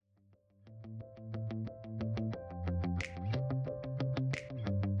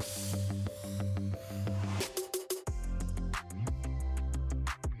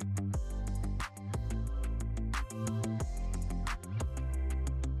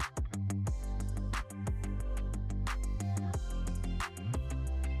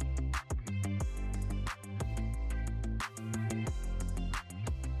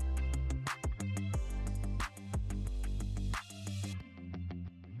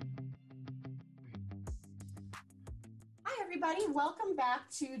everybody. Welcome back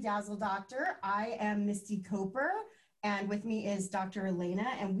to Dazzle Doctor. I am Misty Coper, and with me is Dr. Elena,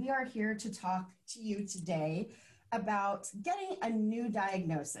 and we are here to talk to you today about getting a new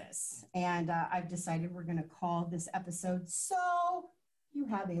diagnosis. And I've decided we're going to call this episode So You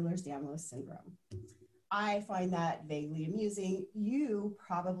Have Ehlers-Danlos Syndrome. I find that vaguely amusing. You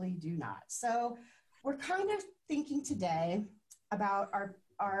probably do not. So we're kind of thinking today about our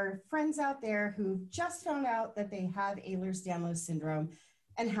friends out there who just found out that they have Ehlers-Danlos syndrome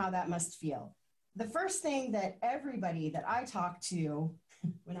and how that must feel. The first thing that everybody that I talk to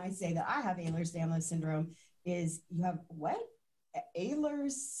when I say that I have Ehlers-Danlos syndrome is, you have what?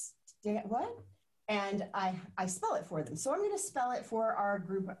 What? And I spell it for them. So I'm going to spell it for our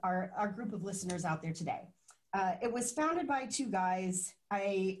group of listeners out there today. It was founded by two guys.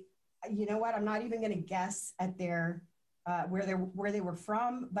 You know what? I'm not even going to guess at their where they were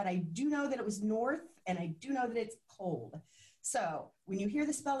from, but I do know that it was north, and I do know that it's cold. So when you hear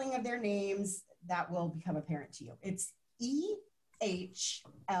the spelling of their names, that will become apparent to you. It's EHLERS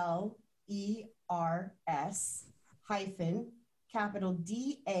hyphen capital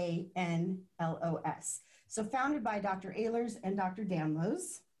DANLOS. So founded by Dr. Ehlers and Dr.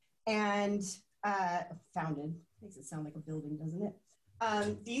 Danlos, and founded makes it sound like a building, doesn't it?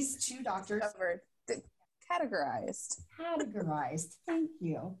 These two doctors. Categorized. Thank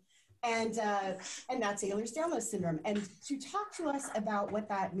you. And that's Ehlers-Danlos syndrome. And to talk to us about what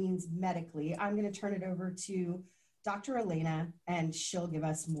that means medically, I'm going to turn it over to Dr. Elena, and she'll give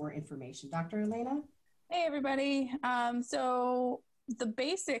us more information. Dr. Elena? Hey, everybody. So the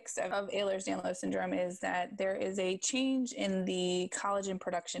basics of Ehlers-Danlos syndrome is that there is a change in the collagen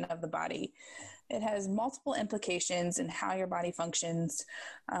production of the body. It has multiple implications in how your body functions,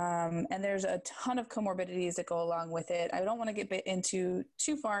 and there's a ton of comorbidities that go along with it. I don't want to get too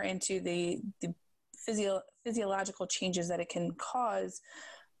far into the physiological changes that it can cause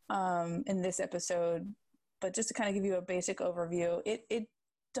in this episode, but just to kind of give you a basic overview, it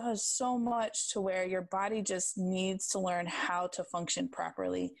does so much to where your body just needs to learn how to function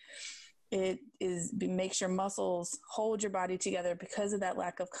properly. It makes your muscles hold your body together because of that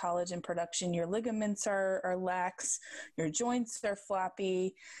lack of collagen production. Your ligaments are lax, your joints are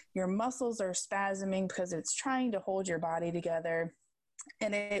floppy, your muscles are spasming because it's trying to hold your body together,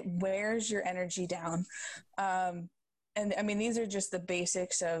 and it wears your energy down. And I mean, these are just the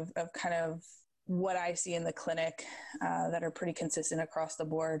basics of kind of what I see in the clinic that are pretty consistent across the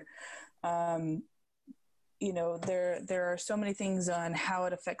board. There are so many things on how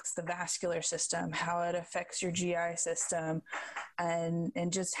it affects the vascular system, how it affects your GI system,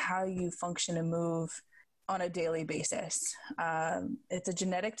 and just how you function and move on a daily basis. It's a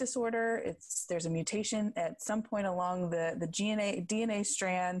genetic disorder. There's a mutation at some point along the DNA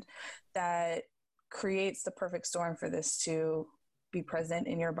strand that creates the perfect storm for this to be present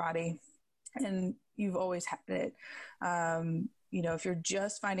in your body. And you've always had it. If you're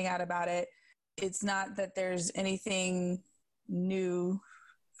just finding out about it, it's not that there's anything new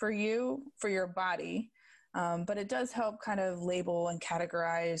for you, for your body, but it does help kind of label and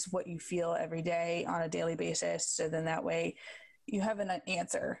categorize what you feel every day on a daily basis. So then that way you have an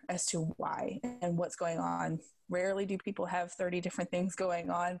answer as to why and what's going on. Rarely do people have 30 different things going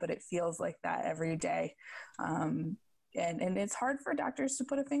on, but it feels like that every day. And it's hard for doctors to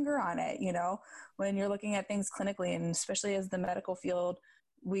put a finger on it, when you're looking at things clinically, and especially as the medical field,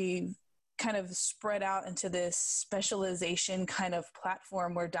 we've kind of spread out into this specialization kind of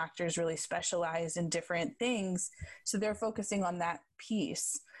platform where doctors really specialize in different things. So they're focusing on that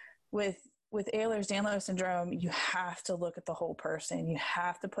piece. With Ehlers-Danlos syndrome, you have to look at the whole person. You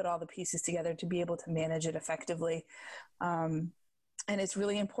have to put all the pieces together to be able to manage it effectively. And it's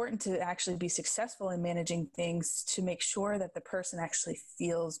really important to actually be successful in managing things to make sure that the person actually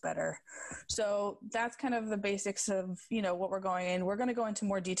feels better. So that's kind of the basics of, what we're going in. We're going to go into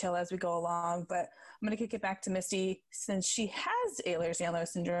more detail as we go along, but I'm going to kick it back to Misty. Since she has Ehlers-Danlos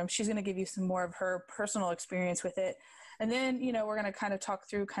syndrome, she's going to give you some more of her personal experience with it. And then, we're going to kind of talk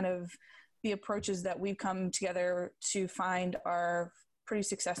through kind of the approaches that we've come together to find are pretty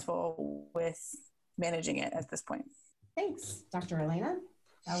successful with managing it at this point. Thanks, Dr. Elena.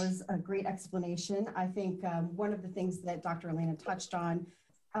 That was a great explanation. I think one of the things that Dr. Elena touched on,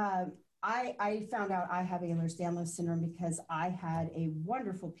 I found out I have Ehlers-Danlos syndrome because I had a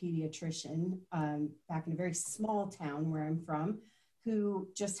wonderful pediatrician back in a very small town where I'm from, who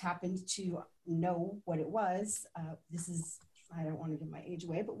just happened to know what it was. I don't want to give my age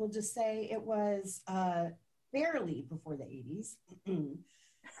away, but we'll just say it was barely before the 80s. And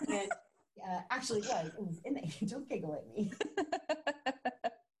actually, it was in the 80s. Don't giggle at me.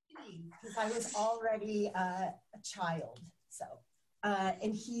 Because I was already a child.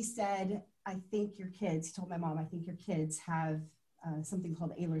 And he said, I think your kids, he told my mom, I think your kids have something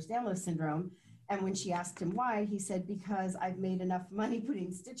called Ehlers-Danlos syndrome. And when she asked him why, he said, because I've made enough money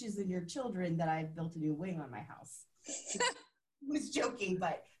putting stitches in your children that I've built a new wing on my house. He was joking,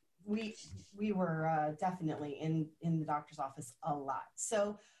 but we were definitely in the doctor's office a lot.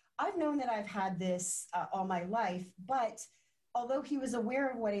 So I've known that I've had this all my life, but although he was aware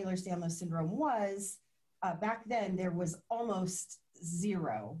of what Ehlers-Danlos syndrome was, back then there was almost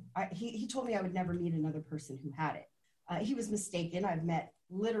zero. He told me I would never meet another person who had it. He was mistaken. I've met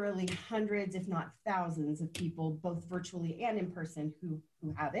literally hundreds, if not thousands of people, both virtually and in person who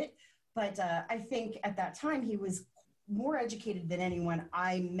have it. But I think at that time he was more educated than anyone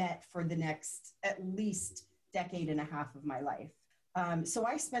I met for the next at least decade and a half of my life. So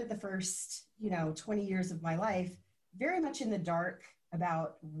I spent the first, 20 years of my life very much in the dark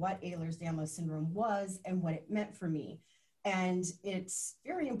about what Ehlers-Danlos syndrome was and what it meant for me. And it's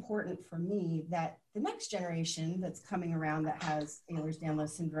very important for me that the next generation that's coming around that has Ehlers-Danlos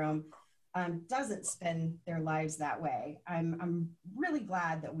syndrome doesn't spend their lives that way. I'm really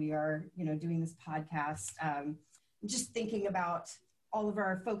glad that we are, doing this podcast. Just thinking about all of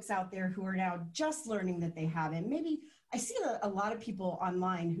our folks out there who are now just learning that they have it. Maybe I see a lot of people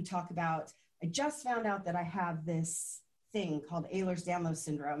online who talk about, I just found out that I have this thing called Ehlers-Danlos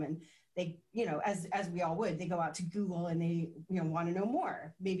syndrome. And they, as we all would, they go out to Google and they, want to know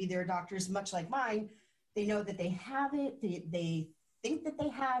more. Maybe their doctors, much like mine, they know that they have it. They think that they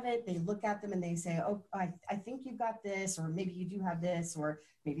have it. They look at them and they say, oh, I think you've got this, or maybe you do have this, or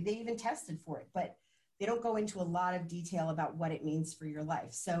maybe they even tested for it. But they don't go into a lot of detail about what it means for your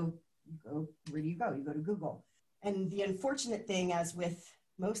life. So where do you go? You go to Google. And the unfortunate thing, as with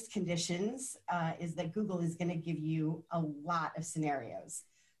most conditions, is that Google is going to give you a lot of scenarios,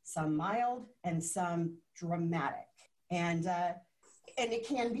 some mild and some dramatic. And it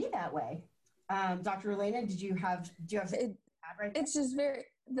can be that way. Dr. Elena, do you have it, right? It's just very,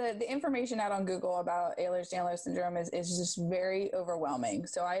 the information out on Google about Ehlers-Danlos syndrome is just very overwhelming.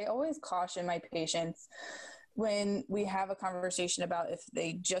 So I always caution my patients when we have a conversation about if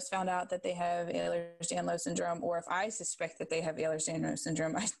they just found out that they have Ehlers-Danlos syndrome, or if I suspect that they have Ehlers-Danlos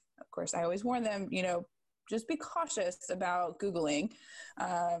syndrome, of course, I always warn them, just be cautious about Googling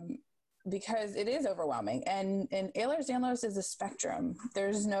because it is overwhelming. And Ehlers-Danlos is a spectrum.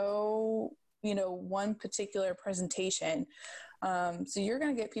 There's no, one particular presentation. So you're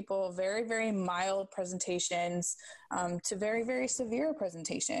going to get people very, very mild presentations to very, very severe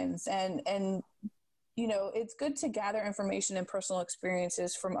presentations. And it's good to gather information and personal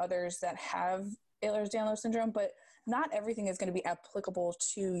experiences from others that have Ehlers-Danlos syndrome, but not everything is going to be applicable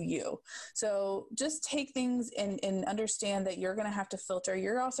to you. So just take things and understand that you're going to have to filter.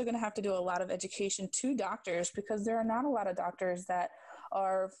 You're also going to have to do a lot of education to doctors, because there are not a lot of doctors that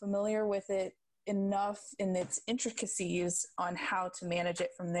are familiar with it enough in its intricacies on how to manage it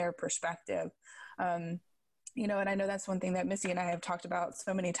from their perspective. And I know that's one thing that Missy and I have talked about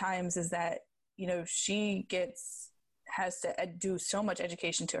so many times, is that she has to do so much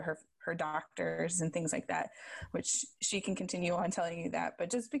education to her doctors and things like that, which she can continue on telling you that, but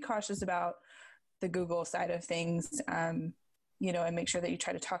just be cautious about the Google side of things, and make sure that you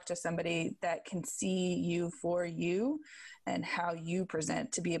try to talk to somebody that can see you for you and how you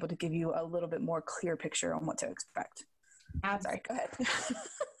present, to be able to give you a little bit more clear picture on what to expect. Sorry, go ahead.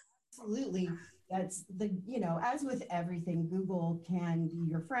 Absolutely. That's as with everything, Google can be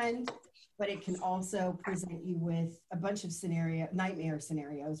your friend, but it can also present you with a bunch of nightmare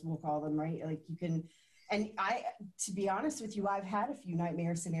scenarios, we'll call them, right? Like you can, and to be honest with you, I've had a few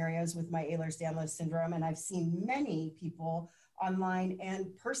nightmare scenarios with my Ehlers-Danlos syndrome, and I've seen many people online and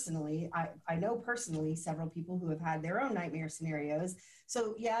personally. I know personally several people who have had their own nightmare scenarios.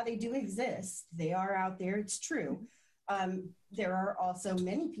 So yeah, they do exist. They are out there. It's true. There are also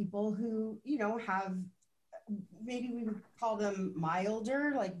many people who, have, maybe we would call them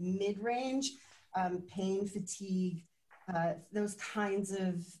milder, like mid-range, pain, fatigue, those kinds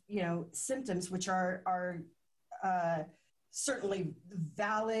of, symptoms, which are certainly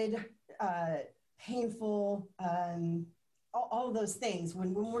valid, painful, all of those things.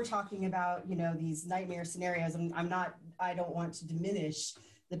 When we're talking about, these nightmare scenarios, I don't want to diminish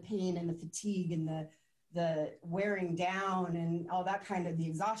the pain and the fatigue and the wearing down and all that kind of, the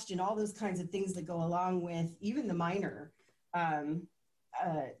exhaustion, all those kinds of things that go along with even the minor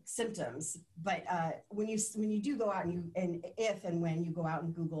symptoms. But when you do go out and if and when you go out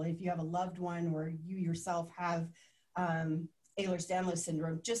and Google, if you have a loved one or you yourself have Ehlers-Danlos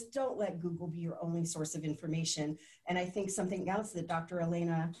syndrome, just don't let Google be your only source of information. And I think something else that Dr.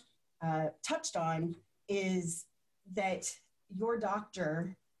 Elena touched on is that, your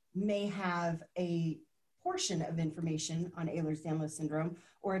doctor may have a portion of information on Ehlers-Danlos syndrome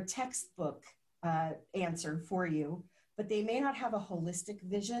or a textbook answer for you, but they may not have a holistic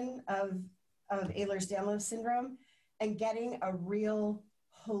vision of Ehlers-Danlos syndrome, and getting a real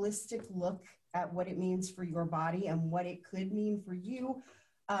holistic look at what it means for your body and what it could mean for you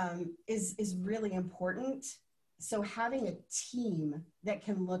is really important. So having a team that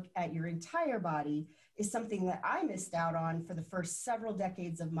can look at your entire body is something that I missed out on for the first several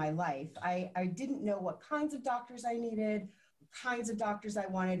decades of my life. I didn't know what kinds of doctors I needed, what kinds of doctors I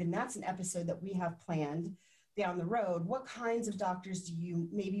wanted, and that's an episode that we have planned down the road. What kinds of doctors do you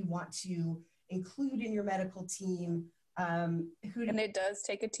maybe want to include in your medical team? And it does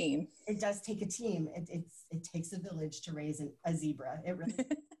take a team. It does take a team. It takes a village to raise a zebra. It really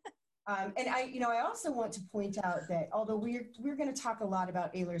and I also want to point out that although we're going to talk a lot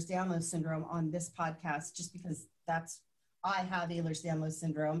about Ehlers-Danlos syndrome on this podcast, just because I have Ehlers-Danlos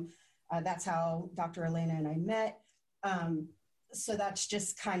syndrome. That's how Dr. Elena and I met. So that's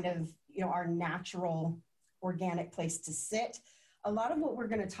just kind of, our natural organic place to sit. A lot of what we're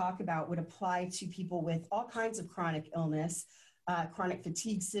going to talk about would apply to people with all kinds of chronic illness, chronic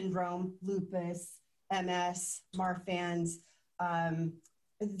fatigue syndrome, lupus, MS, Marfan's.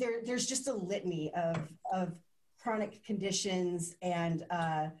 There's just a litany of chronic conditions and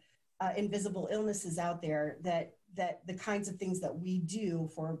invisible illnesses out there that the kinds of things that we do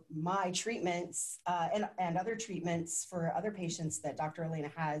for my treatments and other treatments for other patients that Dr. Elena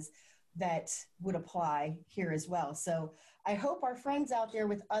has that would apply here as well. So I hope our friends out there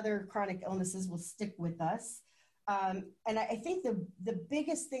with other chronic illnesses will stick with us. And I think the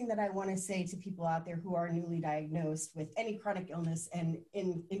biggest thing that I want to say to people out there who are newly diagnosed with any chronic illness and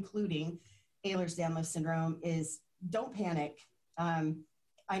including Ehlers-Danlos syndrome is don't panic.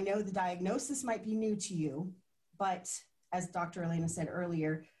 I know the diagnosis might be new to you, but as Dr. Elena said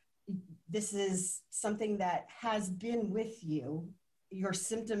earlier, this is something that has been with you. Your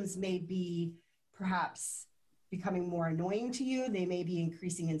symptoms may be perhaps becoming more annoying to you. They may be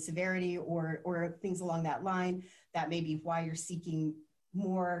increasing in severity or things along that line. That may be why you're seeking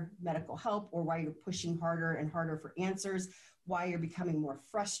more medical help or why you're pushing harder and harder for answers, why you're becoming more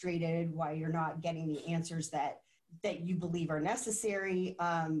frustrated, why you're not getting the answers that you believe are necessary.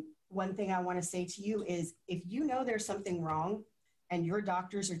 One thing I want to say to you is if you know there's something wrong and your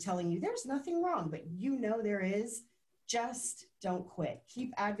doctors are telling you there's nothing wrong, but there is, just don't quit.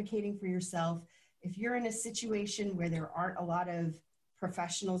 Keep advocating for yourself. If you're in a situation where there aren't a lot of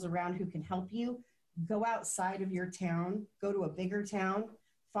professionals around who can help you, go outside of your town, go to a bigger town,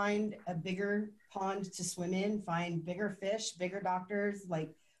 find a bigger pond to swim in, find bigger fish, bigger doctors,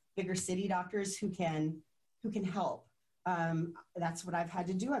 like bigger city doctors who can help. That's what I've had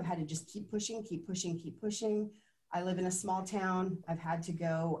to do. I've had to just keep pushing. I live in a small town. I've had to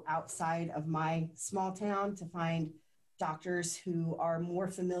go outside of my small town to find doctors who are more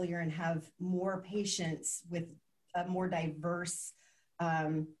familiar and have more patients with a more diverse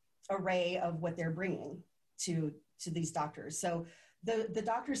array of what they're bringing to these doctors. So the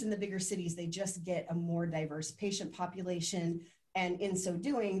doctors in the bigger cities, they just get a more diverse patient population. And in so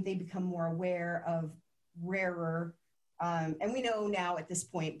doing, they become more aware of rarer. And we know now at this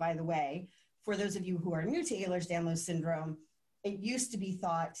point, by the way, for those of you who are new to Ehlers-Danlos syndrome, it used to be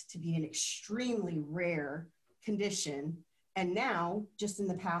thought to be an extremely rare condition. And now, just in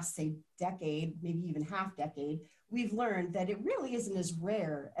the past, say, decade, maybe even half decade, we've learned that it really isn't as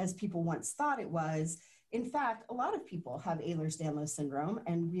rare as people once thought it was. In fact, a lot of people have Ehlers-Danlos syndrome,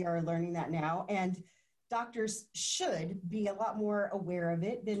 and we are learning that now. And doctors should be a lot more aware of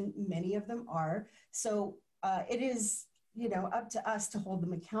it than many of them are. So it is, up to us to hold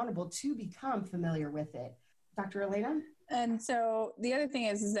them accountable to become familiar with it. Dr. Elena? And so the other thing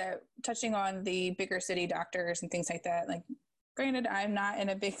is that touching on the bigger city doctors and things like that, like granted, I'm not in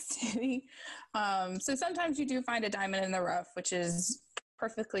a big city. So sometimes you do find a diamond in the rough, which is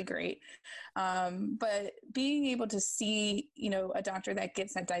perfectly great. But being able to see, a doctor that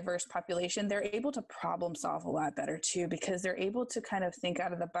gets that diverse population, they're able to problem solve a lot better too, because they're able to kind of think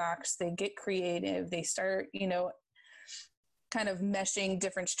out of the box. They get creative. They start, kind of meshing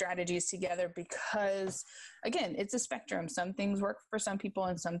different strategies together because, again, it's a spectrum. Some things work for some people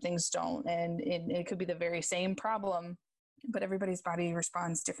and some things don't. And it could be the very same problem, but everybody's body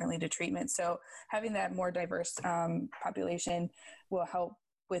responds differently to treatment. So having that more diverse population will help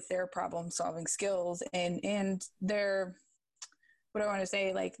with their problem solving skills and their, what I want to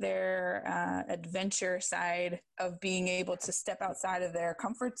say, like their adventure side of being able to step outside of their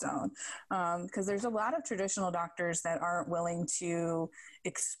comfort zone. Because there's a lot of traditional doctors that aren't willing to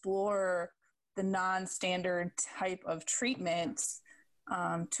explore the non-standard type of treatments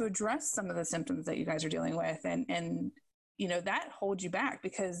to address some of the symptoms that you guys are dealing with. And you know, that holds you back,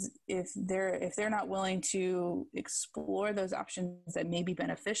 because if they're not willing to explore those options that may be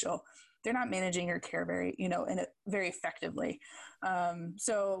beneficial, they're not managing your care very effectively.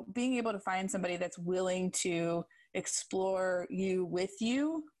 So being able to find somebody that's willing to explore you with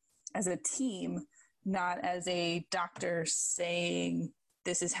you as a team, not as a doctor saying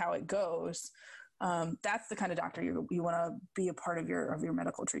this is how it goes, that's the kind of doctor you want to be a part of your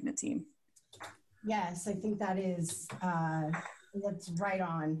medical treatment team. Yes, I think that is that's right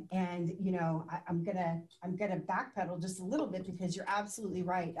on. And you know, I'm gonna backpedal just a little bit, because you're absolutely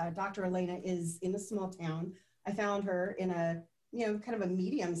right. Dr. Elena is in a small town. I found her in a kind of a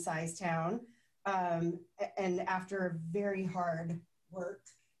medium-sized town, and after very hard work,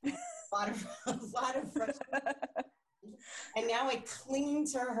 a lot of frustration. And now I cling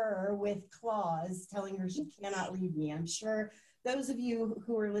to her with claws, telling her she cannot leave me. I'm sure those of you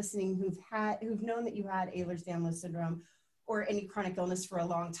who are listening who've known that you had Ehlers-Danlos syndrome or any chronic illness for a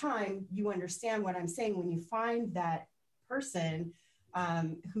long time, you understand what I'm saying. When you find that person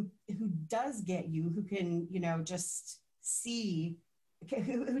who does get you, who can just see,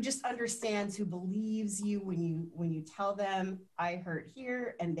 who just understands, who believes you when you tell them I hurt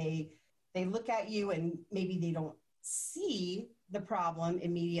here, and they look at you and maybe they don't see the problem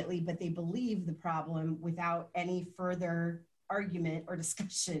immediately, but they believe the problem without any further argument or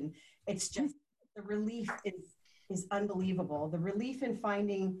discussion. It's just, the relief is unbelievable. The relief in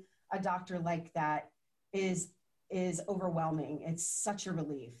finding a doctor like that is overwhelming. It's such a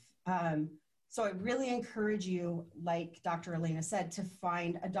relief. So I really encourage you, like Dr. Elena said, to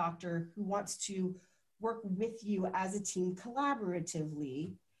find a doctor who wants to work with you as a team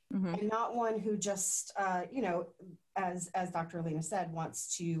collaboratively, and not one who just, as Dr. Elena said,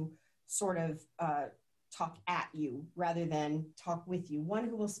 wants to sort of talk at you rather than talk with you. One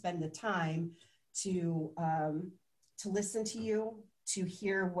who will spend the time to listen to you, to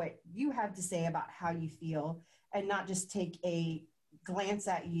hear what you have to say about how you feel, and not just take a glance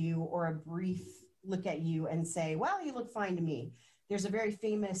at you or a brief look at you and say, well, you look fine to me. There's a very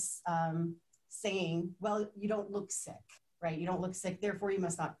famous saying, well, you don't look sick, right? You don't look sick, therefore you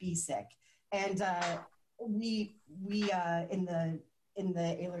must not be sick. And we in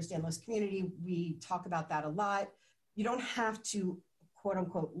the Ehlers-Danlos community, we talk about that a lot. You don't have to, quote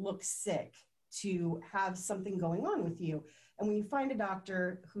unquote, look sick to have something going on with you. And when you find a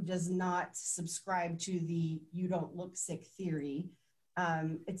doctor who does not subscribe to the you don't look sick theory,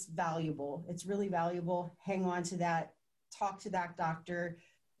 it's valuable. It's really valuable. Hang on to that, talk to that doctor,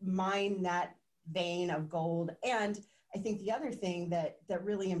 mine that vein of gold. And I think the other thing that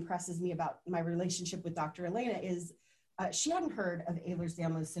really impresses me about my relationship with Dr. Elena is she hadn't heard of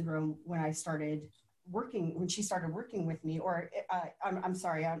Ehlers-Danlos syndrome when she started working with me, or I'm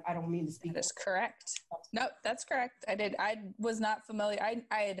sorry, I don't mean to speak. That is correct. No, that's correct. I was not familiar.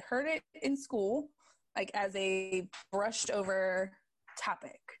 I had heard it in school, like as a brushed over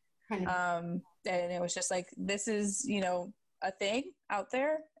topic. And it was just like, this is, a thing out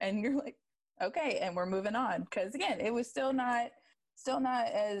there, and you're like, okay, and we're moving on. Because again, it was still not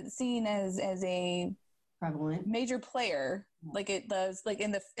as seen as a prevalent major player like it does, like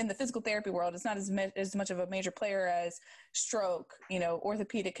in the physical therapy world. It's not as much of a major player as stroke,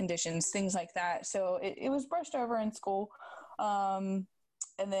 orthopedic conditions, things like that. So it was brushed over in school. And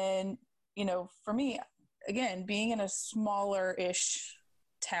then, for me, again, being in a smaller-ish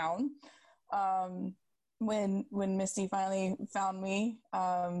town, when Misty finally found me,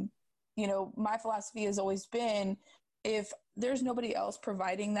 my philosophy has always been, if there's nobody else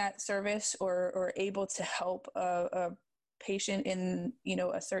providing that service or able to help a patient in,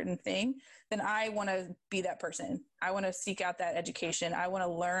 a certain thing, then I want to be that person. I want to seek out that education. I want to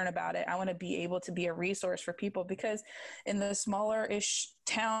learn about it. I want to be able to be a resource for people, because in the smaller-ish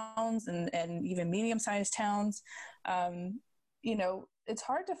towns and even medium-sized towns, it's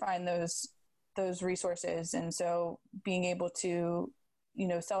hard to find those resources. And so being able to,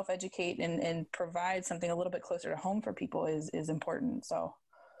 self-educate and provide something a little bit closer to home for people is important. So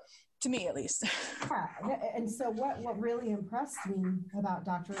to me, at least. Yeah. And so what really impressed me about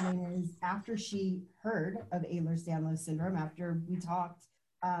Dr. Elena is, after she heard of Ehlers-Danlos syndrome, after we talked,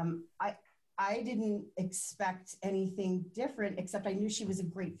 I didn't expect anything different, except I knew she was a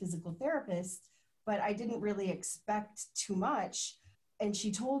great physical therapist, but I didn't really expect too much. And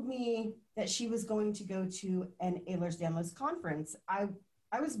she told me that she was going to go to an Ehlers-Danlos conference. I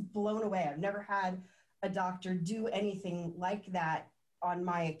was blown away. I've never had a doctor do anything like that on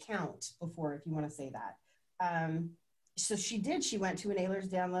my account before, if you want to say that. So she did. She went to an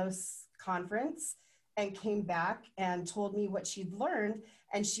Ehlers-Danlos conference and came back and told me what she'd learned,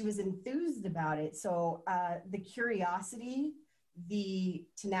 and she was enthused about it. So the curiosity, the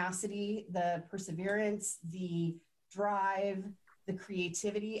tenacity, the perseverance, the drive, the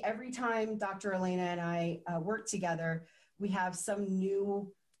creativity. Every time Dr. Elena and I work together, we have some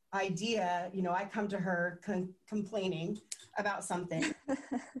new idea. You know, I come to her complaining about something,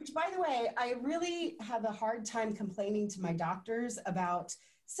 which, by the way, I really have a hard time complaining to my doctors about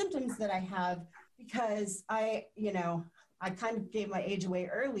symptoms that I have, because I kind of gave my age away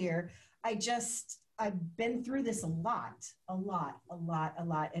earlier. I've been through this a lot.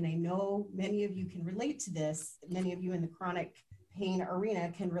 And I know many of you can relate to this. Many of you in the chronic pain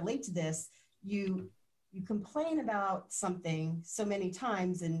arena can relate to this. You complain about something so many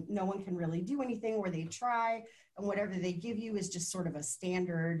times and no one can really do anything, or they try, and whatever they give you is just sort of a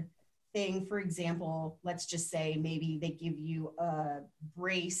standard thing. For example, let's just say maybe they give you a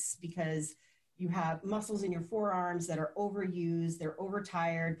brace because you have muscles in your forearms that are overused, they're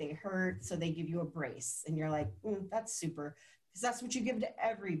overtired, they hurt, so they give you a brace. And you're like, that's super, because that's what you give to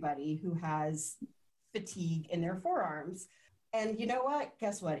everybody who has fatigue in their forearms. And you know what?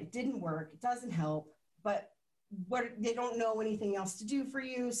 Guess what? It didn't work. It doesn't help. But they don't know anything else to do for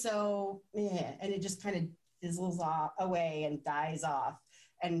you. So, and it just kind of fizzles away and dies off.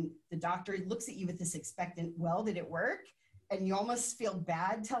 And the doctor looks at you with this expectant, well, did it work? And you almost feel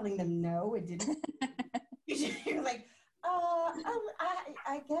bad telling them, no, it didn't. You're like,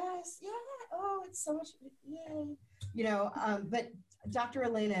 I guess, yeah. Oh, it's so much, yay. You know, but Dr.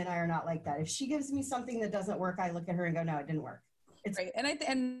 Elena and I are not like that. If she gives me something that doesn't work, I look at her and go, no, it didn't work. It's right.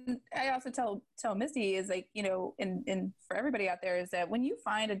 And I also tell Misty is like, you know, and for everybody out there, is that when you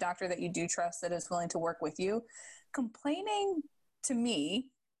find a doctor that you do trust that is willing to work with you, complaining to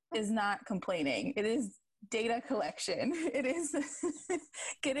me is not complaining. It is data collection. It is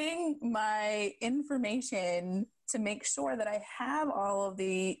getting my information to make sure that I have all of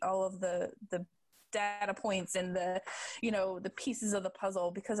the data points and the, you know, the pieces of the puzzle,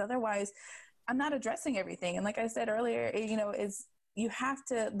 because otherwise I'm not addressing everything. And like I said earlier, you know, you have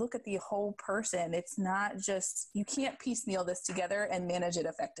to look at the whole person. It's not just, you can't piecemeal this together and manage it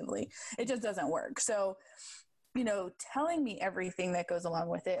effectively. It just doesn't work. So, you know, telling me everything that goes along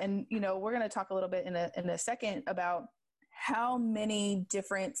with it. And, you know, we're going to talk a little bit in a second about how many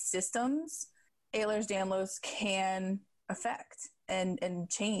different systems Ehlers-Danlos can affect and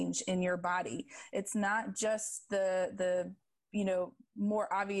change in your body. It's not just the you know,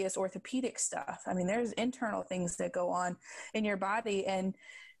 more obvious orthopedic stuff. I mean, there's internal things that go on in your body. And,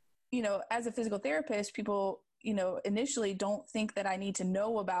 you know, as a physical therapist, people, you know, initially don't think that I need to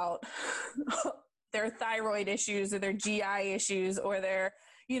know about their thyroid issues or their GI issues or their,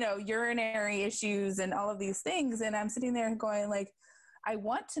 you know, urinary issues and all of these things. And I'm sitting there going like, I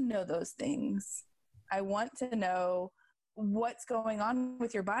want to know those things. I want to know what's going on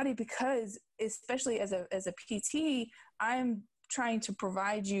with your body, because especially as a PT, I'm trying to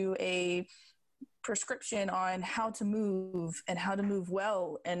provide you a prescription on how to move and how to move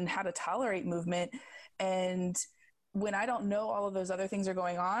well and how to tolerate movement. And when I don't know all of those other things are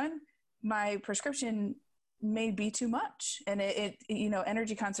going on, my prescription may be too much. And it you know,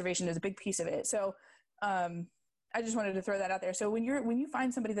 energy conservation is a big piece of it. So I just wanted to throw that out there. So when you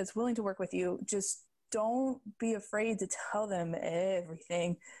find somebody that's willing to work with you, just don't be afraid to tell them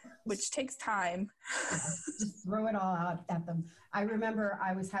everything, which takes time. Just throw it all out at them. I remember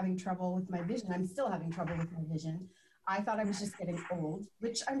I was having trouble with my vision. I'm still having trouble with my vision. I thought I was just getting old,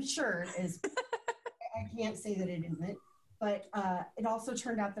 which I'm sure is, I can't say that it isn't, but it also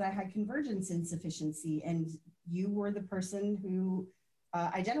turned out that I had convergence insufficiency, and you were the person who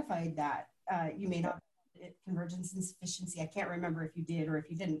identified that. You may not have convergence insufficiency. I can't remember if you did or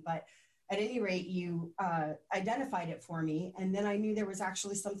if you didn't, but at any rate, you identified it for me. And then I knew there was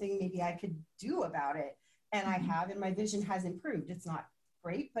actually something maybe I could do about it. And I have, and my vision has improved. It's not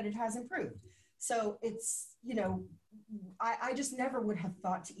great, but it has improved. So it's, you know, I just never would have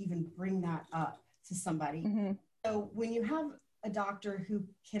thought to even bring that up to somebody. Mm-hmm. So when you have a doctor who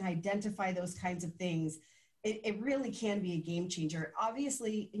can identify those kinds of things, it really can be a game changer.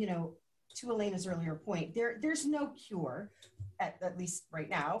 Obviously, you know, to Elena's earlier point, there's no cure, at least right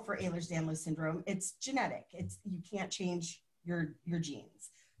now, for Ehlers-Danlos syndrome. It's genetic. You can't change your genes.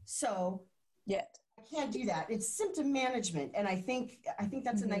 So yet I can't do that. It's symptom management. And I think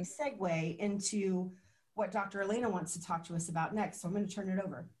that's mm-hmm. a nice segue into what Dr. Elena wants to talk to us about next. So I'm going to turn it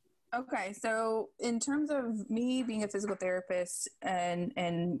over. Okay. So in terms of me being a physical therapist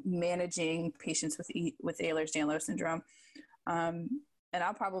and managing patients with Ehlers-Danlos syndrome, and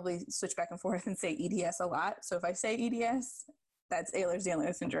I'll probably switch back and forth and say EDS a lot. So if I say EDS, That's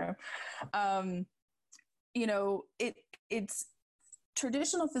Ehlers-Danlos syndrome. You know, it's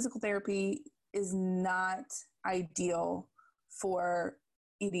traditional physical therapy is not ideal for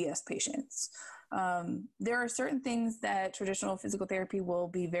EDS patients. There are certain things that traditional physical therapy will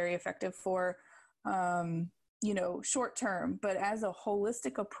be very effective for, you know, short term, but as a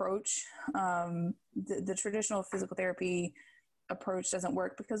holistic approach, the traditional physical therapy approach doesn't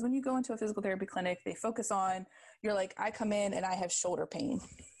work, because when you go into a physical therapy clinic, they focus on, you're like, I come in and I have shoulder pain.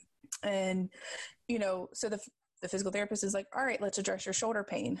 And, you know, so the physical therapist is like, all right, let's address your shoulder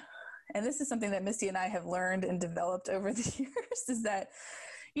pain. And this is something that Misty and I have learned and developed over the years, is that,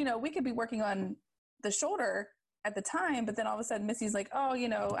 you know, we could be working on the shoulder at the time, but then all of a sudden Misty's like, oh, you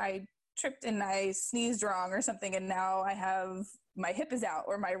know, I tripped and I sneezed wrong or something, and now I have, my hip is out,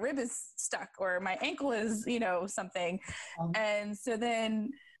 or my rib is stuck, or my ankle is, you know, something. And so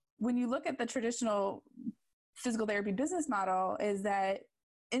then when you look at the traditional physical therapy business model, is that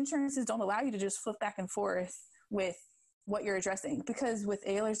insurances don't allow you to just flip back and forth with what you're addressing, because with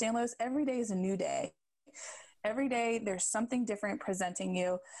Ehlers-Danlos, every day is a new day. Every day there's something different presenting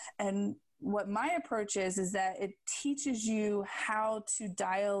you. And what my approach is that it teaches you how to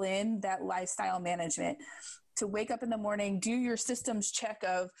dial in that lifestyle management, to wake up in the morning, do your systems check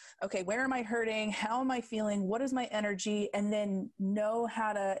of, okay, where am I hurting? How am I feeling? What is my energy? And then know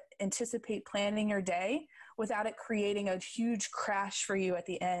how to anticipate planning your day without it creating a huge crash for you at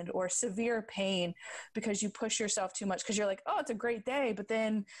the end, or severe pain because you push yourself too much, because you're like, oh, it's a great day. But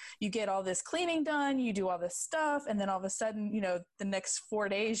then you get all this cleaning done, you do all this stuff. And then all of a sudden, you know, the next 4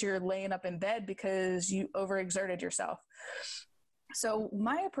 days you're laying up in bed because you overexerted yourself. So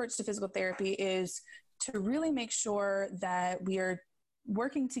my approach to physical therapy is to really make sure that we are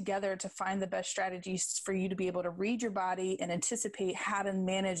working together to find the best strategies for you to be able to read your body and anticipate how to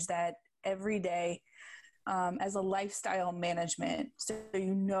manage that every day, as a lifestyle management. So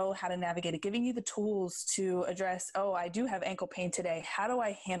you know how to navigate it, giving you the tools to address, oh, I do have ankle pain today. How do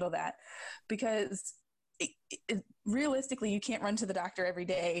I handle that? Because realistically, you can't run to the doctor every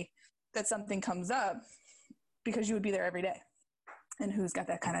day that something comes up, because you would be there every day. And who's got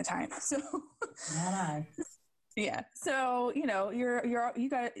that kind of time? So not I. Yeah. So, you know, you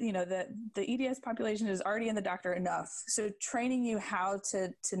got, you know, the EDS population is already in the doctor enough. So training you how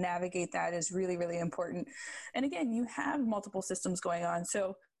to navigate that is really, really important. And again, you have multiple systems going on.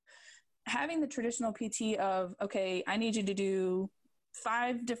 So having the traditional PT of, okay, I need you to do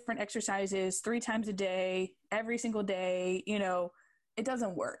 5 different exercises 3 times a day, every single day, you know, it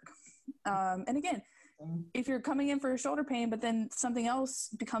doesn't work. And again, if you're coming in for a shoulder pain, but then something else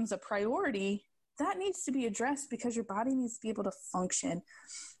becomes a priority, that needs to be addressed, because your body needs to be able to function.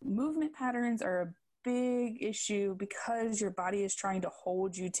 Movement patterns are a big issue because your body is trying to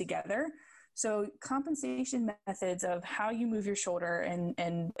hold you together. So compensation methods of how you move your shoulder, and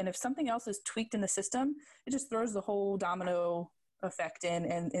if something else is tweaked in the system, it just throws the whole domino effect in,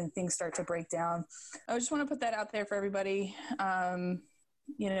 and things start to break down. I just want to put that out there for everybody,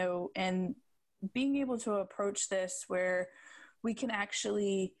 you know, and being able to approach this where we can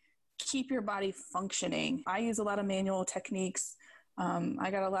actually keep your body functioning. I use a lot of manual techniques. I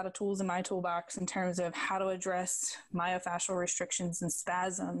got a lot of tools in my toolbox in terms of how to address myofascial restrictions and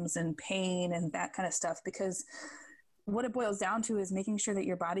spasms and pain and that kind of stuff, because what it boils down to is making sure that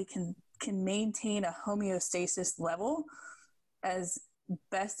your body can maintain a homeostasis level as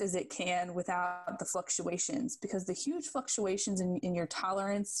best as it can without the fluctuations, because the huge fluctuations in your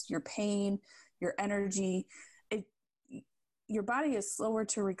tolerance, your pain, your energy, your body is slower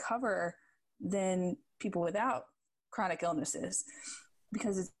to recover than people without chronic illnesses,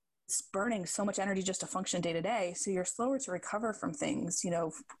 because it's burning so much energy just to function day to day. So you're slower to recover from things, you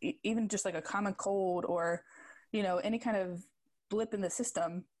know, even just like a common cold or, you know, any kind of blip in the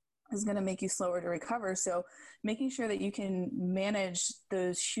system is going to make you slower to recover. So making sure that you can manage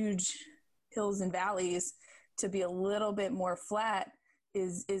those huge hills and valleys to be a little bit more flat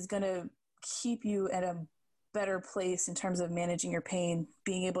is going to keep you at a better place in terms of managing your pain,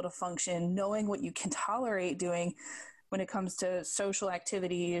 being able to function, knowing what you can tolerate doing when it comes to social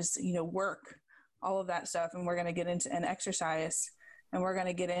activities, you know, work, all of that stuff. And we're going to get into an exercise, and we're going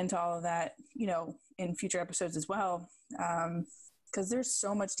to get into all of that, you know, in future episodes as well. Because there's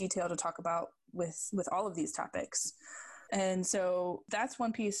so much detail to talk about with all of these topics. And so that's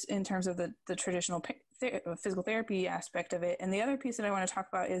one piece in terms of the traditional physical therapy aspect of it. And the other piece that I want to talk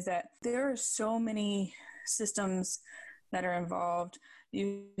about is that there are so many systems that are involved.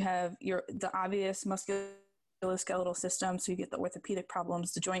 You have the obvious musculoskeletal system, so you get the orthopedic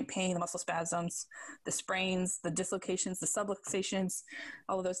problems, the joint pain, the muscle spasms, the sprains, the dislocations, the subluxations,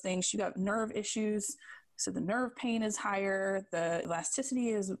 all of those things. You got nerve issues, So the nerve pain is higher, the elasticity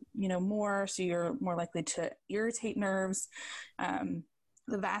is, more, so you're more likely to irritate nerves.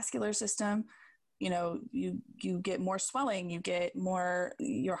 The vascular system, you get more swelling, you get more,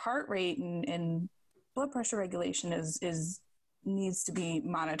 your heart rate and blood pressure regulation is needs to be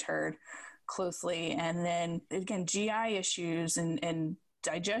monitored closely. And then again, GI issues and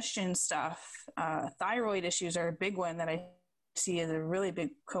digestion stuff, thyroid issues are a big one that I see as a really big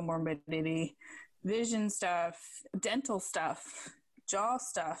comorbidity. Vision stuff, dental stuff, jaw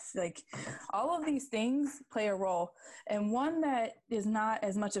stuff, like all of these things play a role. And one that is not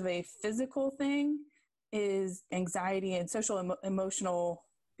as much of a physical thing is anxiety and social emotional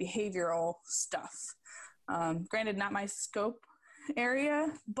behavioral stuff. Granted, not my scope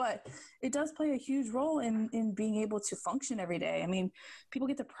area, but it does play a huge role in being able to function every day. I mean, people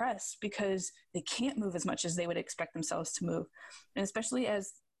get depressed because they can't move as much as they would expect themselves to move. And especially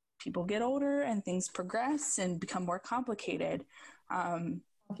as people get older and things progress and become more complicated.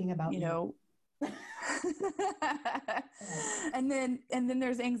 Talking about, and then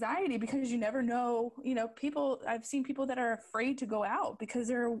there's anxiety because you never know, I've seen people that are afraid to go out because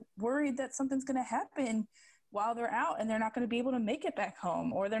they're worried that something's going to happen while they're out and they're not going to be able to make it back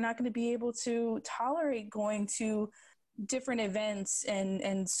home, or they're not going to be able to tolerate going to different events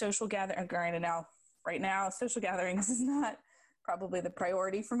and social gatherings. Granted, right now, social gatherings is not probably the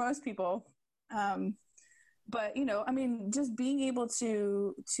priority for most people. But, just being able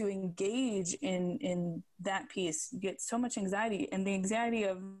to engage in that piece, you get so much anxiety, and the anxiety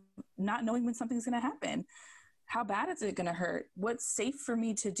of not knowing when something's going to happen. How bad is it going to hurt? What's safe for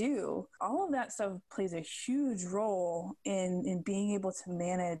me to do? All of that stuff plays a huge role in being able to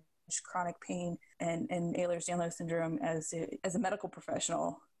manage chronic pain and Ehlers-Danlos syndrome as a medical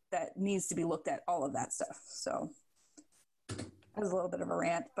professional that needs to be looked at, all of that stuff. So that was a little bit of a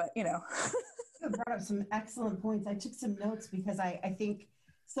rant, but You brought up some excellent points. I took some notes because I think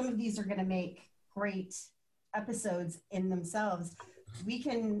some of these are going to make great episodes in themselves. We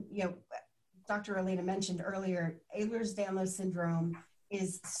can, Dr. Elena mentioned earlier, Ehlers-Danlos syndrome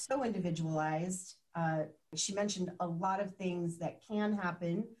is so individualized. She mentioned a lot of things that can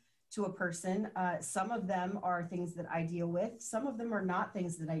happen to a person. Some of them are things that I deal with. Some of them are not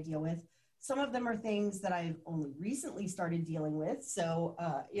things that I deal with. Some of them are things that I've only recently started dealing with. So,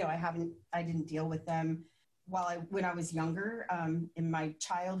 I didn't deal with them when I was younger, in my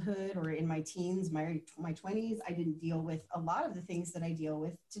childhood or in my teens, my 20s. I didn't deal with a lot of the things that I deal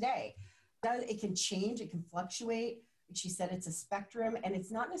with today. It can change, it can fluctuate. She said it's a spectrum, and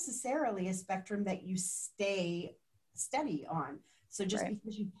it's not necessarily a spectrum that you stay steady on. So just Right.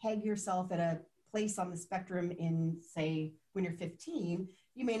 because you peg yourself at a place on the spectrum in, say, when you're 15,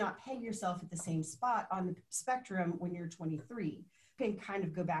 you may not peg yourself at the same spot on the spectrum when you're 23. You can kind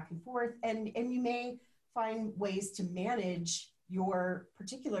of go back and forth, and you may find ways to manage your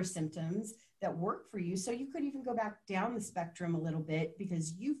particular symptoms that work for you. So you could even go back down the spectrum a little bit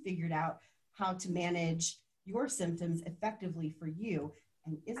because you figured out how to manage your symptoms effectively for you.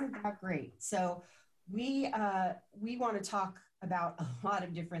 And isn't that great? So we want to talk about a lot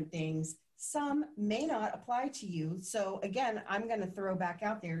of different things. Some may not apply to you. So again, I'm going to throw back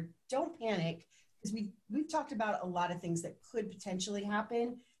out there, don't panic, because we've talked about a lot of things that could potentially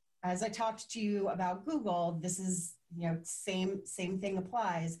happen. As I talked to you about Google, this is, same thing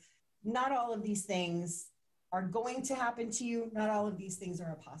applies. Not all of these things are going to happen to you. Not all of these things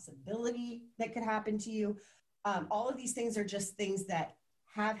are a possibility that could happen to you. All of these things are just things that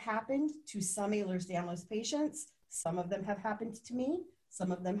have happened to some Ehlers-Danlos patients. Some of them have happened to me.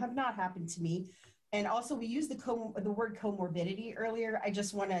 Some of them have not happened to me. And also we used the word comorbidity earlier. I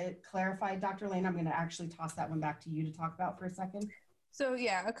just want to clarify, Dr. Lane, I'm going to actually toss that one back to you to talk about for a second. So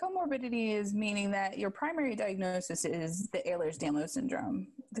yeah, a comorbidity is meaning that your primary diagnosis is the Ehlers-Danlos syndrome.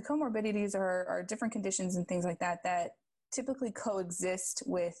 The comorbidities are different conditions and things like that typically coexist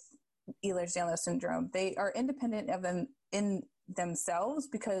with Ehlers-Danlos syndrome. They are independent of them in themselves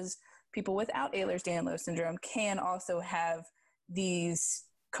because people without Ehlers-Danlos syndrome can also have these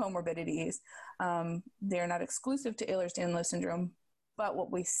comorbidities. They're not exclusive to Ehlers-Danlos syndrome, but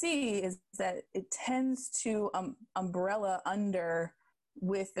what we see is that it tends to umbrella under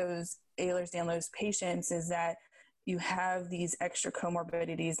with those Ehlers-Danlos patients is that you have these extra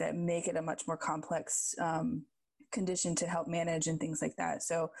comorbidities that make it a much more complex condition to help manage and things like that.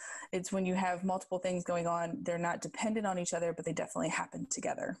 So it's when you have multiple things going on, they're not dependent on each other, but they definitely happen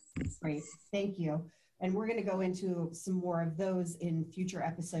together. Great. Thank you. And we're going to go into some more of those in future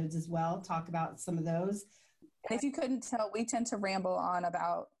episodes as well, talk about some of those. And if you couldn't tell, we tend to ramble on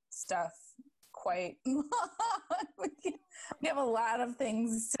about stuff quite long. We have a lot of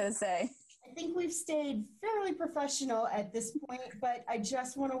things to say. I think we've stayed fairly professional at this point, but I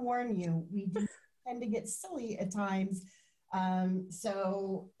just want to warn you, we do tend to get silly at times.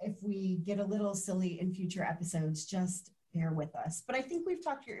 So if we get a little silly in future episodes, just bear with us. But I think we've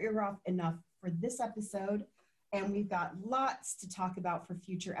talked your ear off enough for this episode, and we've got lots to talk about for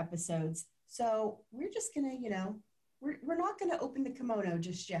future episodes. So we're just going to, we're not going to open the kimono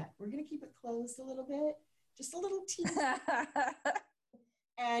just yet. We're going to keep it closed a little bit, just a little tease.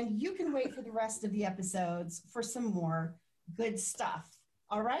 And you can wait for the rest of the episodes for some more good stuff.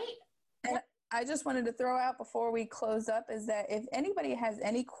 All right? And I just wanted to throw out before we close up is that if anybody has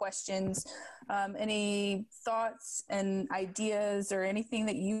any questions, any thoughts and ideas or anything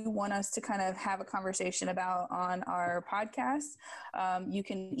that you want us to kind of have a conversation about on our podcast, you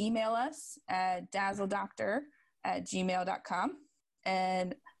can email us at dazzledoctor@gmail.com.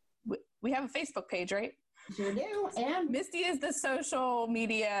 And we have a Facebook page, right? Sure do. And Misty is the social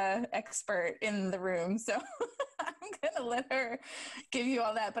media expert in the room, so I'm going to let her give you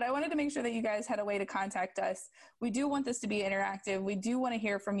all that. But I wanted to make sure that you guys had a way to contact us. We do want this to be interactive. We do want to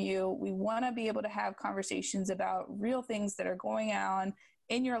hear from you. We want to be able to have conversations about real things that are going on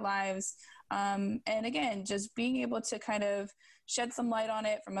in your lives. And again, just being able to kind of shed some light on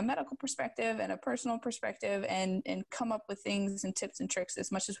it from a medical perspective and a personal perspective and come up with things and tips and tricks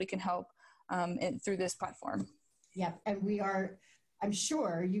as much as we can help through this platform. Yep. And I'm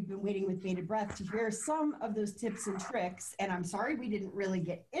sure you've been waiting with bated breath to hear some of those tips and tricks. And I'm sorry we didn't really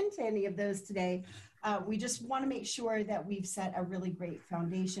get into any of those today. We just want to make sure that we've set a really great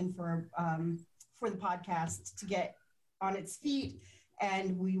foundation for the podcast to get on its feet.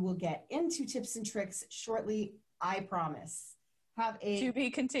 And we will get into tips and tricks shortly, I promise. To be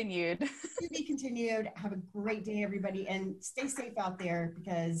continued. To be continued. Have a great day, everybody. And stay safe out there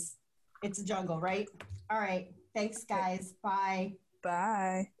because it's a jungle, right? All right. Thanks, guys. Bye.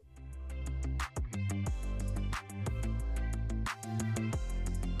 Bye.